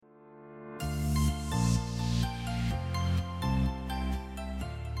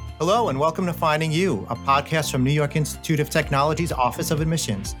Hello, and welcome to Finding You, a podcast from New York Institute of Technology's Office of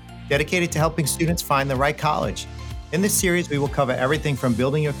Admissions, dedicated to helping students find the right college. In this series, we will cover everything from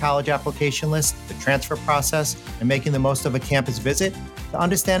building your college application list, the transfer process, and making the most of a campus visit, to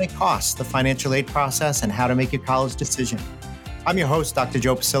understanding costs, the financial aid process, and how to make your college decision. I'm your host, Dr.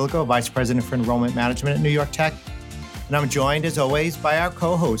 Joe Basilico, Vice President for Enrollment Management at New York Tech, and I'm joined, as always, by our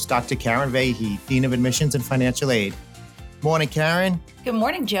co-host, Dr. Karen Vahey, Dean of Admissions and Financial Aid. Morning, Karen. Good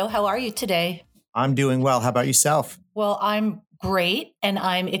morning, Joe. How are you today? I'm doing well. How about yourself? Well, I'm great, and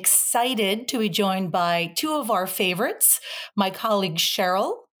I'm excited to be joined by two of our favorites, my colleague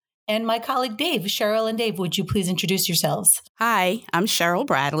Cheryl and my colleague Dave. Cheryl and Dave, would you please introduce yourselves? Hi, I'm Cheryl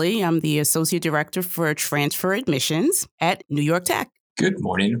Bradley. I'm the Associate Director for Transfer Admissions at New York Tech. Good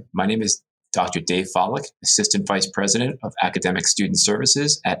morning. My name is Dr. Dave Follick, Assistant Vice President of Academic Student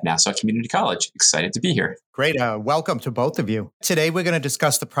Services at Nassau Community College. Excited to be here. Great. Welcome to both of you. Today, we're going to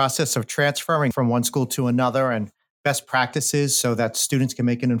discuss the process of transferring from one school to another and best practices so that students can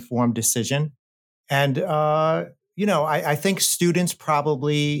make an informed decision. And, I think students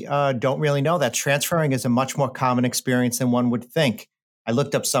probably don't really know that transferring is a much more common experience than one would think. I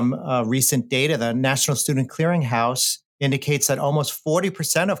looked up some recent data. The National Student Clearinghouse indicates that almost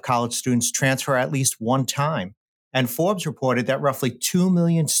 40% of college students transfer at least one time. And Forbes reported that roughly 2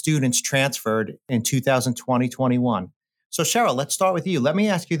 million students transferred in 2020-21. So Cheryl, let's start with you. Let me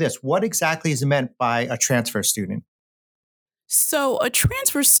ask you this. What exactly is meant by a transfer student? So a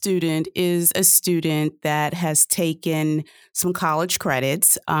transfer student is a student that has taken some college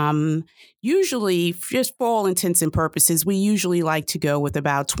credits. Usually, just for all intents and purposes, we usually like to go with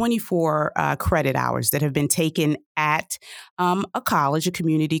about 24 credit hours that have been taken at a college, a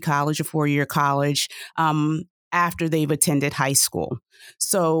community college, a four-year college, after they've attended high school.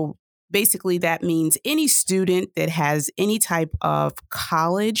 So basically, that means any student that has any type of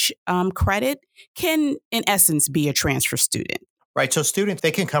college credit can, in essence, be a transfer student. Right. So students,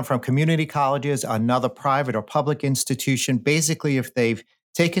 they can come from community colleges, another private or public institution. Basically, if they've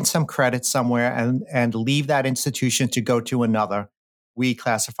taken some credit somewhere and leave that institution to go to another, we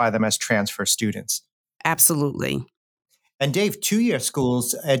classify them as transfer students. Absolutely. And Dave, two-year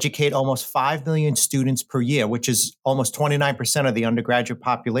schools educate almost 5 million students per year, which is almost 29% of the undergraduate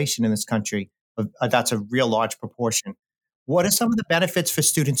population in this country. That's a real large proportion. What are some of the benefits for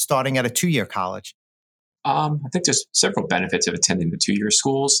students starting at a two-year college? I think there's several benefits of attending the two-year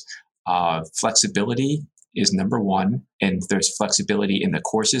schools. Flexibility is number one, and there's flexibility in the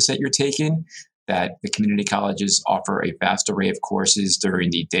courses that you're taking, that the community colleges offer a vast array of courses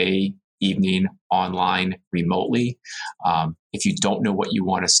during the day, evening, online, remotely. If you don't know what you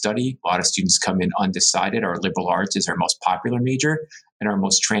want to study, a lot of students come in undecided. Our liberal arts is our most popular major and our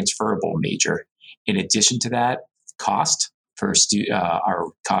most transferable major. In addition to that, cost. Our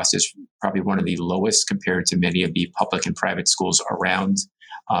cost is probably one of the lowest compared to many of the public and private schools around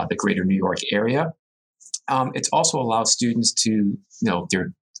the greater New York area. It also allows students to, they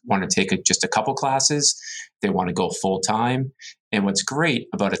want to take just a couple classes, they want to go full time. And what's great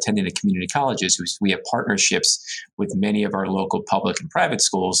about attending a community college is we have partnerships with many of our local public and private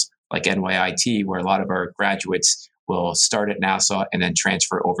schools, like NYIT, where a lot of our graduates will start at Nassau and then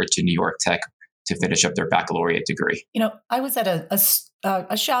transfer over to New York Tech to finish up their baccalaureate degree. I was at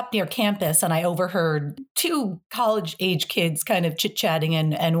a shop near campus, and I overheard two college-age kids kind of chit-chatting,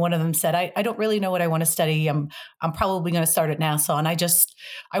 and one of them said, I don't really know what I want to study. I'm probably going to start at Nassau. And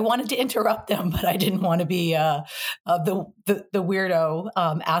I wanted to interrupt them, but I didn't want to be the weirdo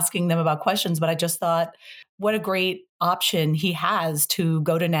asking them about questions. But I just thought, what a great option he has to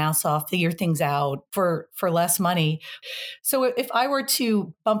go to Nassau, figure things out for less money. So if I were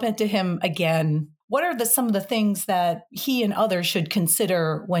to bump into him again, what are some of the things that he and others should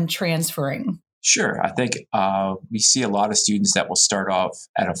consider when transferring? Sure. I think we see a lot of students that will start off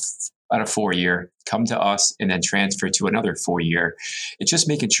at a 4-year, come to us, and then transfer to another 4-year. It's just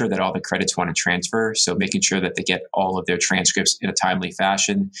making sure that all the credits want to transfer. So making sure that they get all of their transcripts in a timely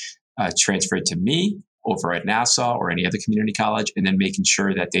fashion, transferred to me over at Nassau or any other community college, and then making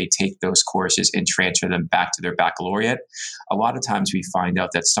sure that they take those courses and transfer them back to their baccalaureate. A lot of times we find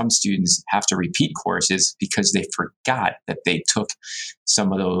out that some students have to repeat courses because they forgot that they took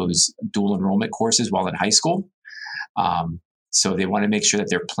some of those dual enrollment courses while in high school. So they want to make sure that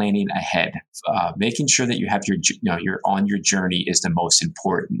they're planning ahead. Making sure that you have you're on your journey is the most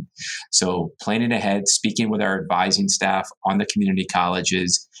important. So planning ahead, speaking with our advising staff on the community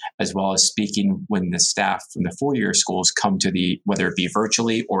colleges, as well as speaking when the staff from the 4-year schools come to whether it be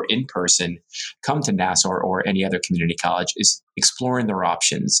virtually or in person, come to Nassau or any other community college, is exploring their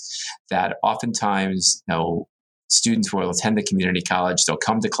options. That oftentimes, students will attend the community college, they'll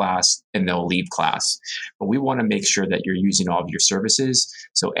come to class, and they'll leave class. But we want to make sure that you're using all of your services.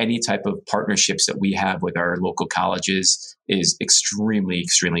 So any type of partnerships that we have with our local colleges is extremely,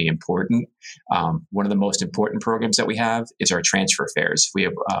 extremely important. One of the most important programs that we have is our transfer fairs. We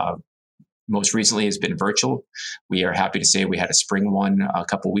have most recently has been virtual. We are happy to say we had a spring one a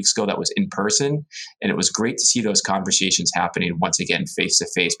couple of weeks ago that was in person, and it was great to see those conversations happening once again face to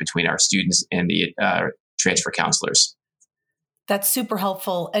face between our students and the transfer counselors. That's super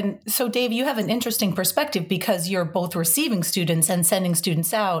helpful. And so, Dave, you have an interesting perspective because you're both receiving students and sending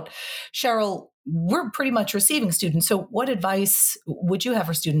students out. Cheryl, we're pretty much receiving students. So what advice would you have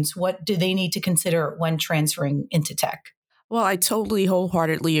for students? What do they need to consider when transferring into tech? Well, I totally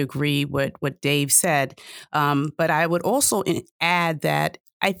wholeheartedly agree with what Dave said. But I would also add that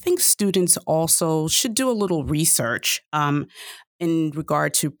I think students also should do a little research in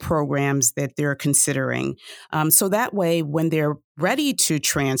regard to programs that they're considering. So that way, when they're ready to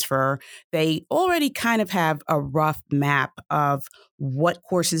transfer, they already kind of have a rough map of what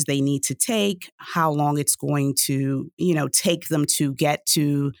courses they need to take, how long it's going to, take them to get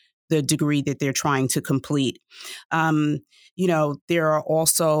to the degree that they're trying to complete. There are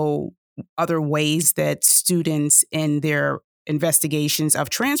also other ways that students in their investigations of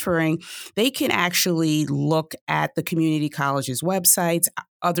transferring, they can actually look at the community college's websites,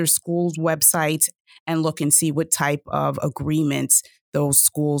 other schools' websites, and look and see what type of agreements those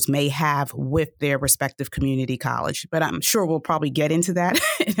schools may have with their respective community college. But I'm sure we'll probably get into that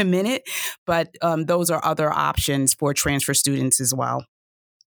in a minute. But those are other options for transfer students as well.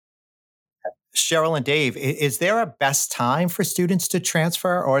 Cheryl and Dave, is there a best time for students to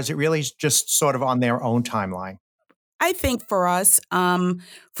transfer, or is it really just sort of on their own timeline? I think for us,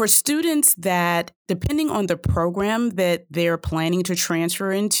 for students that, depending on the program that they're planning to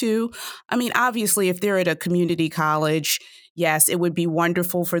transfer into, obviously, if they're at a community college, yes, it would be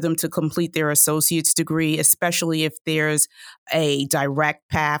wonderful for them to complete their associate's degree, especially if there's a direct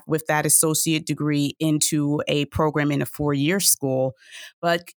path with that associate degree into a program in a 4-year school.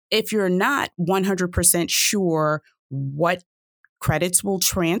 But if you're not 100% sure what credits will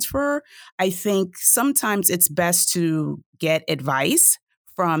transfer, I think sometimes it's best to get advice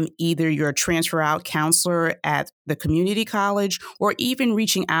from either your transfer out counselor at the community college or even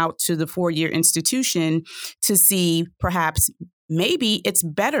reaching out to the 4-year institution to see perhaps maybe it's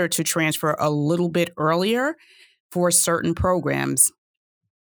better to transfer a little bit earlier for certain programs.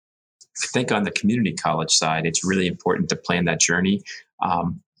 I think on the community college side, it's really important to plan that journey.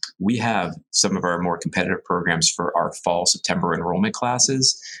 We have some of our more competitive programs for our fall September enrollment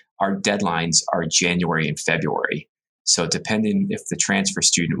classes. Our deadlines are January and February. So depending if the transfer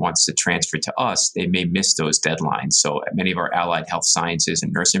student wants to transfer to us, they may miss those deadlines. So many of our allied health sciences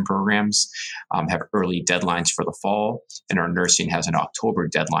and nursing programs have early deadlines for the fall, and our nursing has an October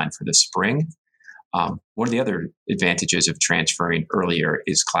deadline for the spring. One of the other advantages of transferring earlier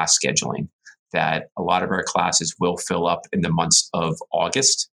is class scheduling, that a lot of our classes will fill up in the months of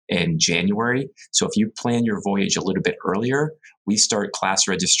August and January. So if you plan your voyage a little bit earlier, we start class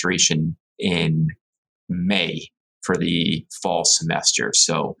registration in May for the fall semester.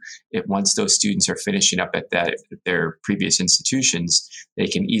 So once those students are finishing up at their previous institutions, they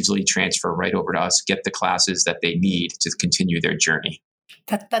can easily transfer right over to us, get the classes that they need to continue their journey.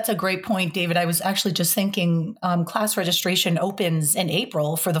 That's a great point, David. I was actually just thinking class registration opens in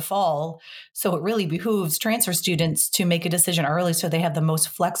April for the fall. So it really behooves transfer students to make a decision early so they have the most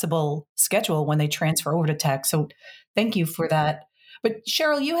flexible schedule when they transfer over to tech. So thank you for that. But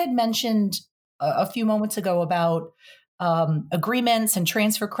Cheryl, you had mentioned a few moments ago about agreements and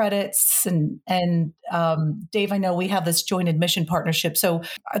transfer credits. And Dave, I know we have this joint admission partnership. So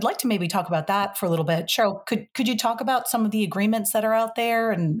I'd like to maybe talk about that for a little bit. Cheryl, could you talk about some of the agreements that are out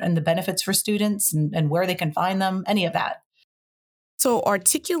there and the benefits for students and where they can find them, any of that? So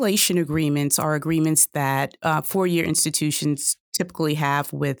articulation agreements are agreements that 4-year institutions typically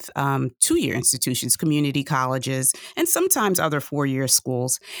have with 2-year institutions, community colleges, and sometimes other 4-year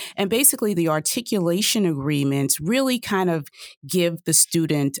schools. And basically, the articulation agreements really kind of give the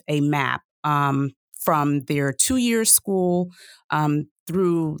student a map from their 2-year school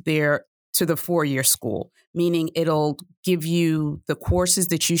through to the 4-year school, meaning it'll give you the courses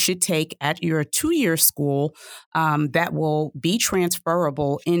that you should take at your 2-year school that will be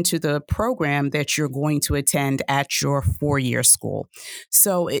transferable into the program that you're going to attend at your 4-year school.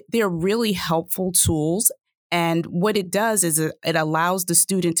 So they're really helpful tools. And what it does is it allows the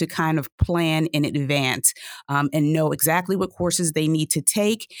student to kind of plan in advance and know exactly what courses they need to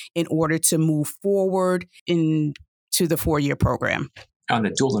take in order to move forward into the 4-year program. On the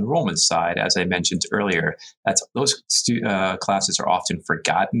dual enrollment side, as I mentioned earlier, those classes are often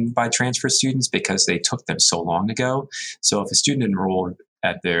forgotten by transfer students because they took them so long ago. So if a student enrolled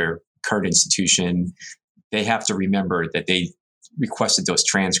at their current institution, they have to remember that they requested those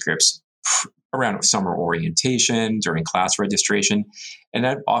transcripts around summer orientation, during class registration. And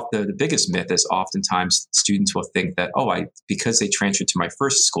that the biggest myth is oftentimes students will think that, because they transferred to my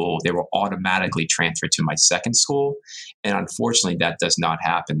first school, they will automatically transfer to my second school. And unfortunately, that does not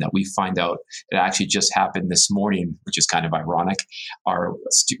happen. That we find out it actually just happened this morning, which is kind of ironic.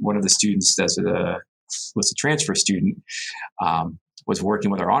 One of the students that was a transfer student, was working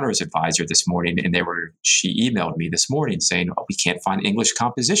with our honors advisor this morning, and she emailed me this morning saying, we can't find English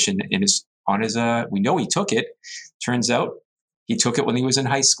composition we know he took it. Turns out he took it when he was in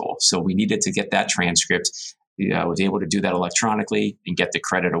high school. So we needed to get that transcript. I was able to do that electronically and get the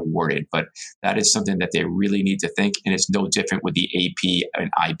credit awarded. But that is something that they really need to think, and it's no different with the AP and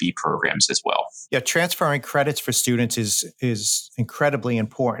IB programs as well. Yeah, transferring credits for students is incredibly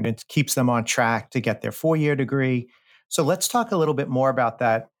important. It keeps them on track to get their 4-year degree. So let's talk a little bit more about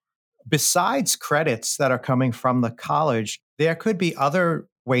that. Besides credits that are coming from the college, there could be other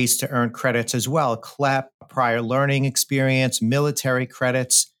ways to earn credits as well. CLEP, prior learning experience, military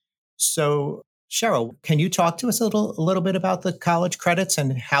credits. So Cheryl, can you talk to us a little bit about the college credits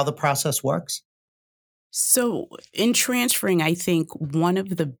and how the process works? So in transferring, I think one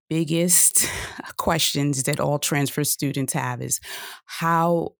of the biggest questions that all transfer students have is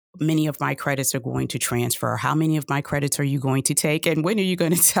how many of my credits are going to transfer? How many of my credits are you going to take? And when are you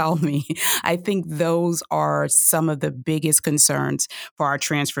going to tell me? I think those are some of the biggest concerns for our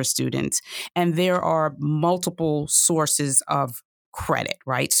transfer students. And there are multiple sources of credit,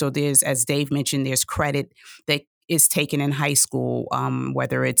 right? So there's, as Dave mentioned, there's credit that is taken in high school,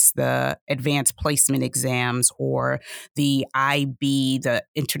 whether it's the advanced placement exams or the IB, the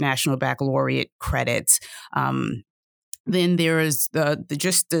International Baccalaureate credits. Then there is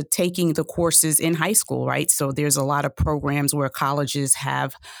the taking the courses in high school, right? So there's a lot of programs where colleges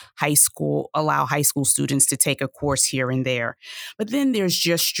have allow high school students to take a course here and there. But then there's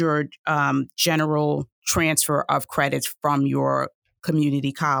just your general transfer of credits from your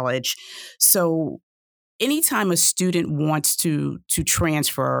community college. So anytime a student wants to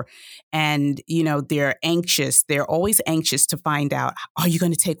transfer and, they're always anxious to find out, are you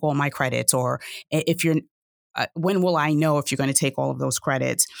going to take all my credits? Or if you're when will I know if you're going to take all of those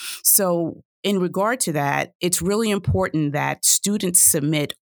credits? So in regard to that, it's really important that students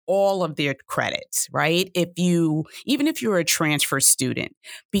submit all of their credits, right? Even if you're a transfer student,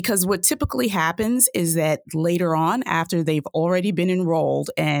 because what typically happens is that later on, after they've already been enrolled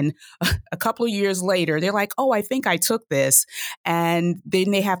and a couple of years later, they're like, I think I took this. And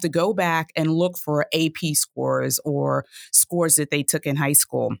then they have to go back and look for AP scores or scores that they took in high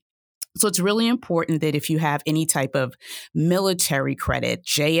school. So it's really important that if you have any type of military credit,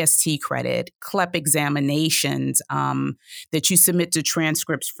 JST credit, CLEP examinations, that you submit the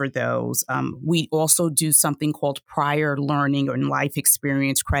transcripts for those. We also do something called prior learning and life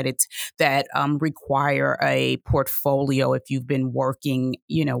experience credits that require a portfolio if you've been working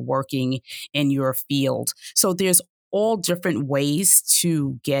in your field. So there's all different ways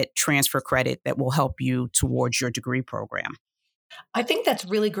to get transfer credit that will help you towards your degree program. I think that's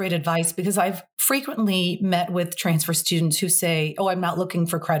really great advice because I've frequently met with transfer students who say, I'm not looking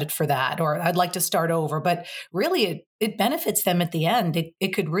for credit for that, or I'd like to start over. But really, it benefits them at the end.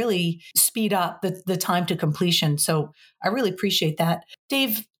 It could really speed up the time to completion. So I really appreciate that.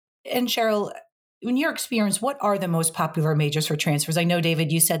 Dave and Cheryl, in your experience, what are the most popular majors for transfers? I know,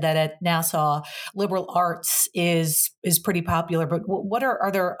 David, you said that at Nassau, liberal arts is pretty popular, but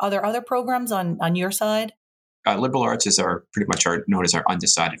are there other programs on your side? Liberal arts is known as our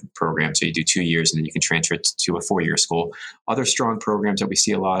undecided program. So you do 2 years and then you can transfer it to a 4-year school. Other strong programs that we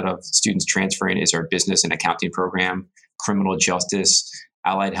see a lot of students transferring is our business and accounting program, criminal justice,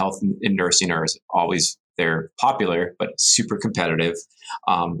 allied health and nursing they're popular, but super competitive.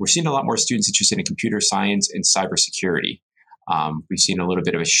 We're seeing a lot more students interested in computer science and cybersecurity. We've seen a little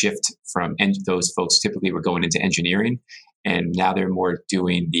bit of a shift from those folks typically were going into engineering, and now they're more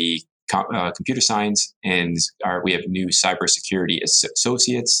doing the computer science, and we have new cybersecurity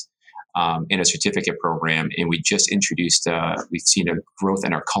associates in a certificate program. And we just introduced, we've seen a growth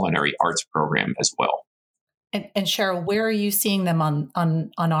in our culinary arts program as well. And Cheryl, where are you seeing them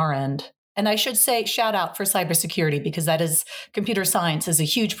on our end? And I should say, shout out for cybersecurity, because computer science is a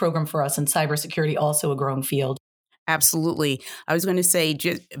huge program for us, and cybersecurity also a growing field. Absolutely. I was going to say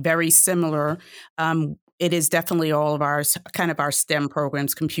just very similar. it is definitely all of our kind of our STEM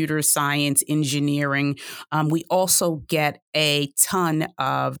programs, computer science, engineering. We also get a ton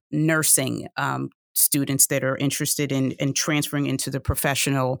of nursing students that are interested in transferring into the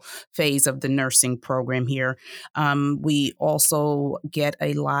professional phase of the nursing program here. We also get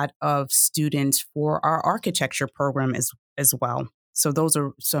a lot of students for our architecture program as well. So those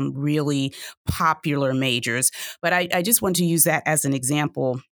are some really popular majors. But I just want to use that as an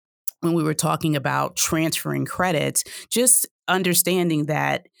example when we were talking about transferring credits, just understanding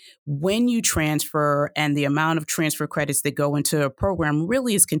that when you transfer and the amount of transfer credits that go into a program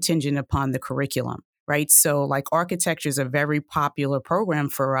really is contingent upon the curriculum. Right. So like architecture is a very popular program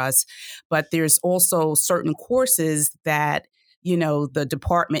for us, but there's also certain courses that, the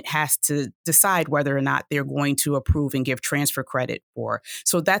department has to decide whether or not they're going to approve and give transfer credit for.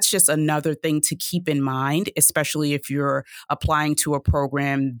 So that's just another thing to keep in mind, especially if you're applying to a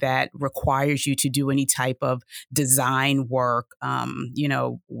program that requires you to do any type of design work,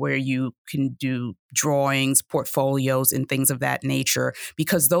 where you can do drawings, portfolios, and things of that nature,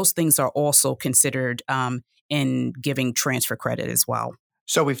 because those things are also considered in giving transfer credit as well.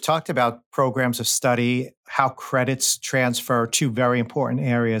 So we've talked about programs of study, how credits transfer, two very important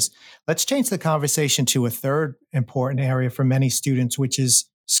areas. Let's change the conversation to a third important area for many students, which is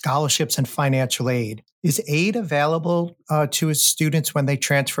scholarships and financial aid. Is aid available to students when they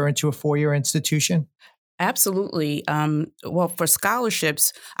transfer into a four-year institution? Absolutely. Well, for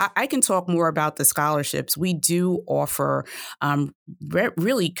scholarships, I can talk more about the scholarships. We do offer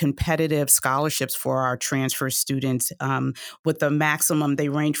really competitive scholarships for our transfer students. With the maximum, they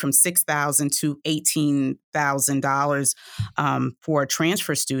range from $6,000 to $18,000 for a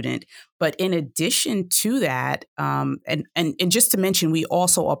transfer student. But in addition to that, and just to mention, we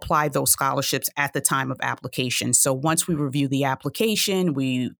also apply those scholarships at the time of application. So once we review the application,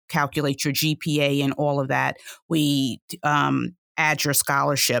 we calculate your GPA and all of that, we add your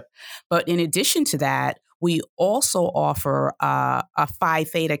scholarship. But in addition to that, we also offer a Phi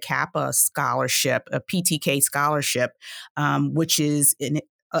Theta Kappa scholarship, a PTK scholarship, which is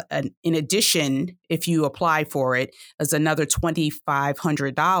in addition, if you apply for it, is another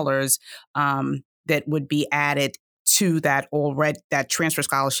 $2,500 that would be added to that transfer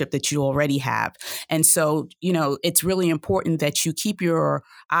scholarship that you already have. And so, it's really important that you keep your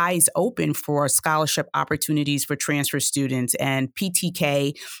eyes open for scholarship opportunities for transfer students and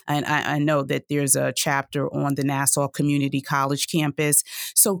PTK. And I know that there's a chapter on the Nassau Community College campus.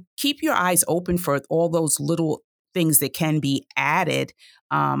 So keep your eyes open for all those little things that can be added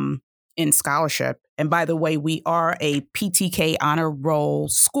in scholarship. And by the way, we are a PTK honor roll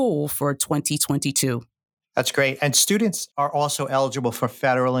school for 2022. That's great. And students are also eligible for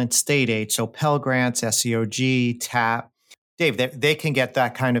federal and state aid. So Pell Grants, SEOG, TAP. Dave, they can get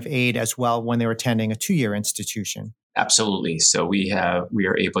that kind of aid as well when they're attending a two-year institution. Absolutely. So we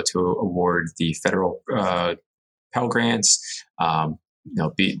are able to award the federal Pell Grants,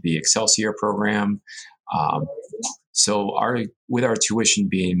 the Excelsior program. So with our tuition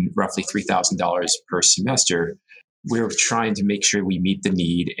being roughly $3,000 per semester, we're trying to make sure we meet the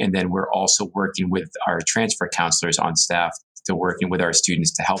need. And then we're also working with our transfer counselors on staff to working with our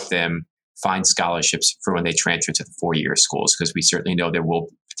students to help them find scholarships for when they transfer to the four-year schools, because we certainly know there will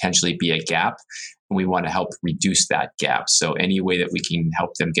potentially be a gap and we want to help reduce that gap. So any way that we can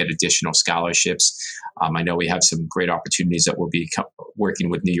help them get additional scholarships. I know we have some great opportunities that we'll be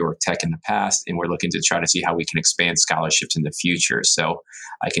working with New York Tech in the past, and we're looking to try to see how we can expand scholarships in the future. So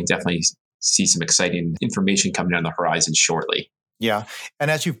I can definitely see some exciting information coming on the horizon shortly. Yeah.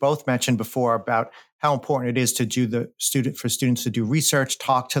 And as you've both mentioned before about how important it is to do for students to do research,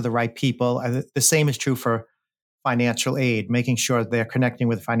 talk to the right people. The same is true for financial aid, making sure they're connecting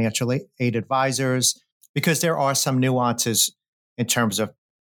with financial aid advisors, because there are some nuances in terms of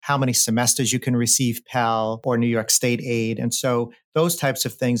how many semesters you can receive Pell or New York State aid. And so those types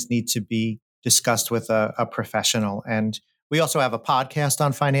of things need to be discussed with a professional. And we also have a podcast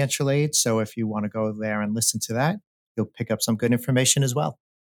on financial aid. So if you want to go there and listen to that, you'll pick up some good information as well.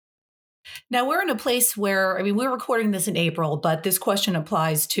 Now we're in a place where, we're recording this in April, but this question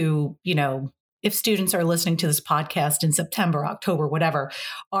applies to, if students are listening to this podcast in September, October, whatever.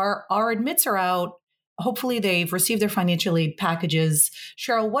 Our admits are out. Hopefully they've received their financial aid packages.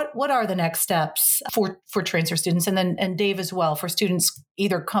 Cheryl, what are the next steps for transfer students? And Dave as well, for students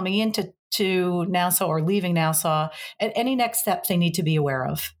either coming into Nassau or leaving Nassau, and any next steps they need to be aware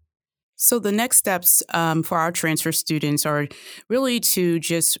of? So the next steps for our transfer students are really to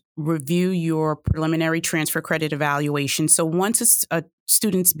just review your preliminary transfer credit evaluation. So once a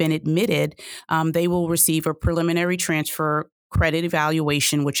student's been admitted, they will receive a preliminary transfer credit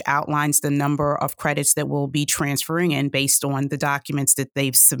evaluation, which outlines the number of credits that will be transferring in based on the documents that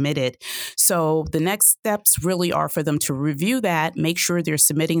they've submitted. So the next steps really are for them to review that, make sure they're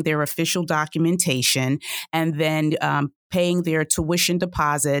submitting their official documentation, and then paying their tuition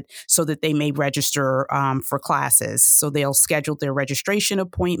deposit so that they may register for classes. So they'll schedule their registration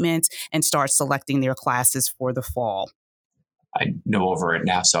appointments and start selecting their classes for the fall. I know over at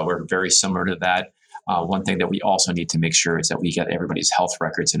NASA, we're very similar to that. One thing that we also need to make sure is that we get everybody's health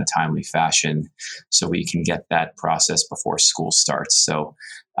records in a timely fashion so we can get that process before school starts. So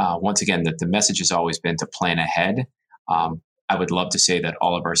once again, the message has always been to plan ahead. I would love to say that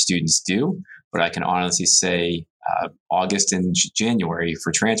all of our students do, but I can honestly say August and January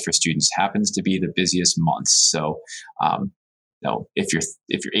for transfer students happens to be the busiest months. So, if you're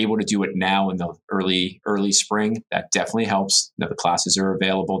able to do it now in the early spring, that definitely helps. The classes are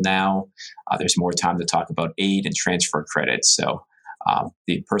available now. There's more time to talk about aid and transfer credits. So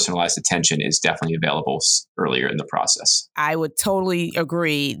the personalized attention is definitely available earlier in the process. I would totally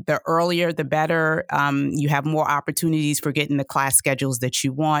agree. The earlier, the better. You have more opportunities for getting the class schedules that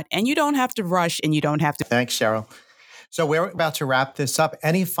you want, and you don't have to rush, and you don't have to. Thanks, Cheryl. So we're about to wrap this up.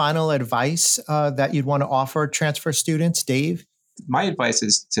 Any final advice that you'd want to offer transfer students, Dave? My advice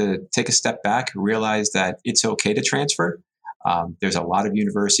is to take a step back, realize that it's okay to transfer. There's a lot of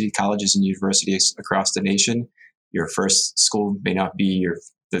colleges and universities across the nation. Your first school may not be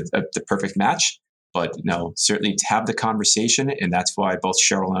the perfect match, but certainly to have the conversation. And that's why both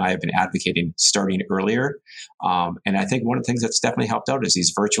Cheryl and I have been advocating starting earlier. And I think one of the things that's definitely helped out is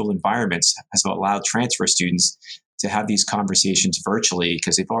these virtual environments has allowed transfer students to have these conversations virtually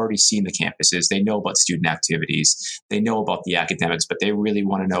because they've already seen the campuses. They know about student activities. They know about the academics, but they really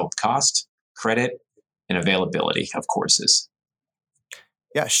want to know cost, credit, and availability of courses.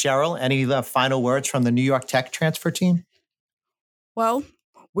 Yeah, Cheryl, any final words from the New York Tech transfer team? Well,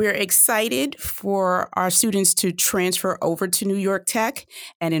 we're excited for our students to transfer over to New York Tech.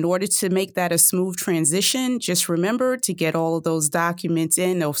 And in order to make that a smooth transition, just remember to get all of those documents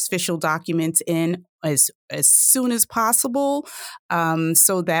in, those official documents in as soon as possible.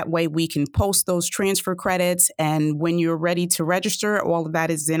 So that way we can post those transfer credits. And when you're ready to register, all of that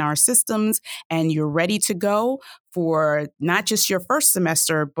is in our systems and you're ready to go for not just your first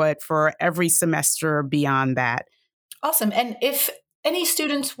semester, but for every semester beyond that. Awesome. And if any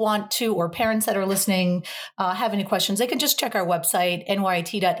students want to, or parents that are listening, have any questions, they can just check our website,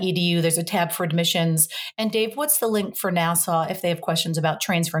 nyit.edu. There's a tab for admissions. And Dave, what's the link for Nassau if they have questions about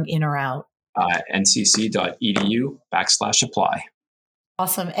transferring in or out? ncc.edu/apply.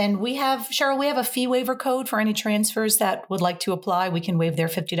 Awesome. And Cheryl, we have a fee waiver code for any transfers that would like to apply. We can waive their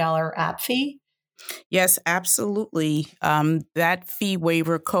 $50 app fee. Yes, absolutely. That fee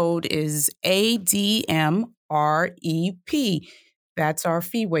waiver code is ADMREP. That's our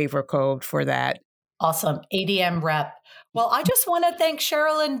fee waiver code for that. Awesome. ADM rep. Well, I just want to thank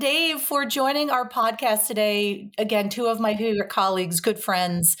Cheryl and Dave for joining our podcast today. Again, two of my favorite colleagues, good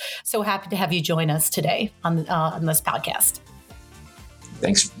friends. So happy to have you join us today on this podcast.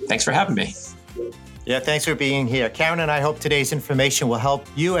 Thanks for having me. Yeah, thanks for being here. Karen and I hope today's information will help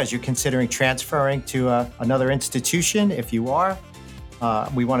you as you're considering transferring to another institution. If you are,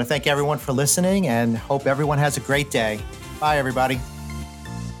 we want to thank everyone for listening and hope everyone has a great day. Bye, everybody.